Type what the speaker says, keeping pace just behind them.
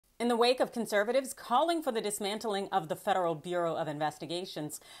In the wake of conservatives calling for the dismantling of the Federal Bureau of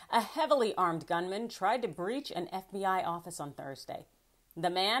Investigations, a heavily armed gunman tried to breach an FBI office on Thursday.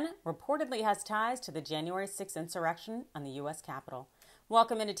 The man reportedly has ties to the January 6th insurrection on the U.S. Capitol.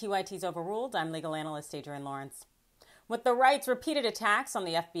 Welcome into TYT's Overruled. I'm legal analyst Adrienne Lawrence. With the right's repeated attacks on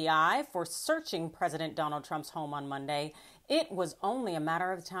the FBI for searching President Donald Trump's home on Monday, it was only a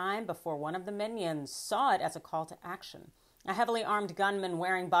matter of time before one of the minions saw it as a call to action. A heavily armed gunman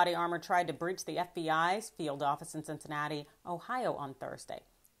wearing body armor tried to breach the FBI's field office in Cincinnati, Ohio on Thursday.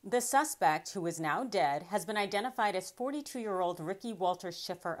 The suspect, who is now dead, has been identified as 42-year-old Ricky Walter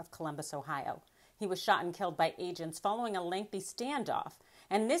Schiffer of Columbus, Ohio. He was shot and killed by agents following a lengthy standoff,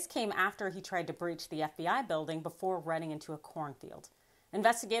 and this came after he tried to breach the FBI building before running into a cornfield.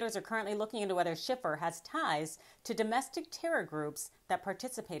 Investigators are currently looking into whether Schiffer has ties to domestic terror groups that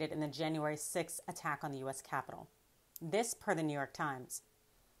participated in the January 6th attack on the U.S. Capitol. This per the New York Times.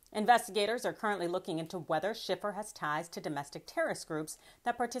 Investigators are currently looking into whether Schiffer has ties to domestic terrorist groups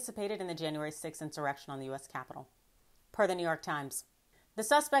that participated in the January 6th insurrection on the U.S. Capitol. Per the New York Times. The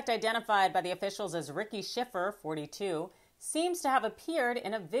suspect, identified by the officials as Ricky Schiffer, 42, seems to have appeared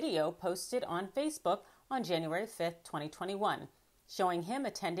in a video posted on Facebook on January 5th, 2021, showing him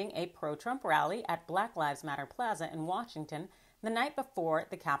attending a pro-Trump rally at Black Lives Matter Plaza in Washington the night before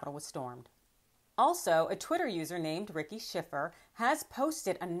the Capitol was stormed. Also, a Twitter user named Ricky Schiffer has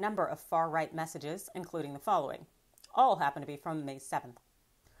posted a number of far-right messages, including the following. All happen to be from May 7th.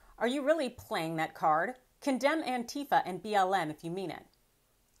 Are you really playing that card? Condemn Antifa and BLM if you mean it.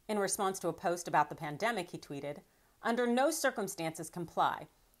 In response to a post about the pandemic, he tweeted, under no circumstances comply.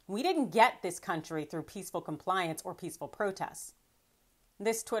 We didn't get this country through peaceful compliance or peaceful protests.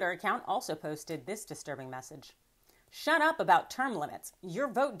 This Twitter account also posted this disturbing message. Shut up about term limits. Your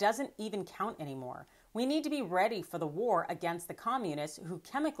vote doesn't even count anymore. We need to be ready for the war against the communists who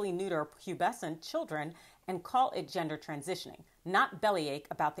chemically neuter pubescent children and call it gender transitioning, not bellyache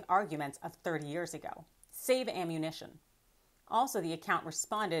about the arguments of 30 years ago. Save ammunition. Also, the account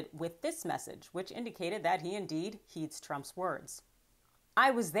responded with this message, which indicated that he indeed heeds Trump's words.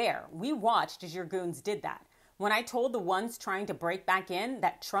 I was there. We watched as your goons did that. When I told the ones trying to break back in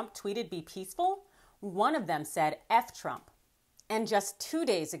that Trump tweeted be peaceful, one of them said, F Trump. And just 2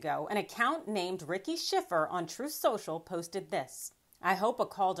 days ago, an account named Ricky Schiffer on Truth Social posted this. I hope a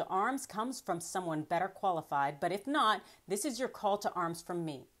call to arms comes from someone better qualified, but if not, this is your call to arms from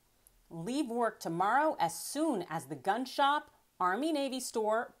me. Leave work tomorrow as soon as the gun shop, Army-Navy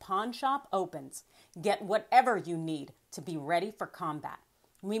store, pawn shop opens. Get whatever you need to be ready for combat.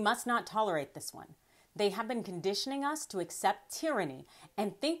 We must not tolerate this one. They have been conditioning us to accept tyranny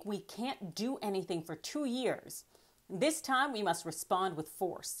and think we can't do anything for 2 years. This time we must respond with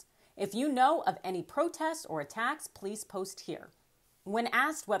force. If you know of any protests or attacks, please post here. When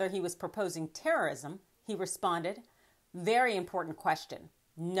asked whether he was proposing terrorism, he responded, very important question.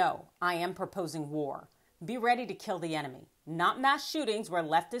 No, I am proposing war. Be ready to kill the enemy. Not mass shootings where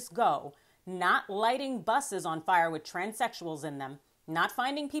leftists go, not lighting buses on fire with transsexuals in them, not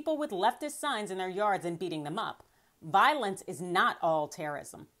finding people with leftist signs in their yards and beating them up. Violence is not all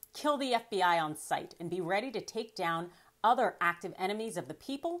terrorism. Kill the FBI on sight and be ready to take down other active enemies of the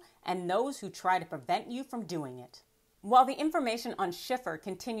people and those who try to prevent you from doing it. While the information on Schiffer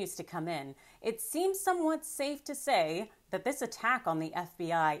continues to come in, it seems somewhat safe to say that this attack on the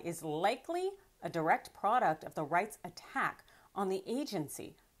FBI is likely a direct product of the right's attack on the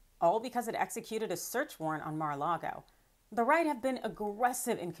agency, all because it executed a search warrant on Mar-a-Lago. The right have been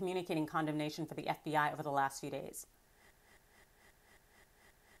aggressive in communicating condemnation for the FBI over the last few days.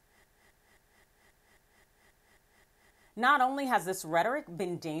 Not only has this rhetoric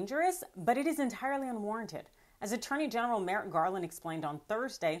been dangerous, but it is entirely unwarranted. As Attorney General Merrick Garland explained on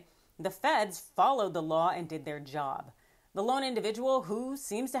Thursday, the feds followed the law and did their job. The lone individual who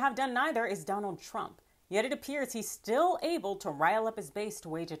seems to have done neither is Donald Trump. Yet it appears he's still able to rile up his base to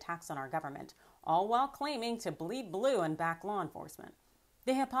wage attacks on our government, all while claiming to bleed blue and back law enforcement.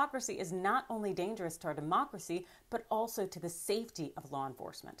 The hypocrisy is not only dangerous to our democracy, but also to the safety of law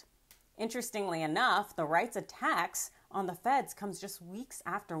enforcement. Interestingly enough, the right's attacks on the feds comes just weeks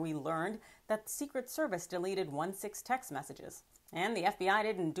after we learned that the Secret Service deleted 16 text messages, and the FBI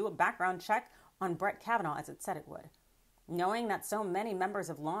didn't do a background check on Brett Kavanaugh as it said it would. Knowing that so many members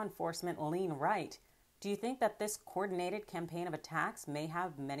of law enforcement lean right, do you think that this coordinated campaign of attacks may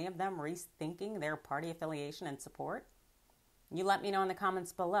have many of them rethinking their party affiliation and support? You let me know in the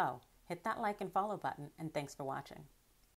comments below. Hit that like and follow button, and thanks for watching.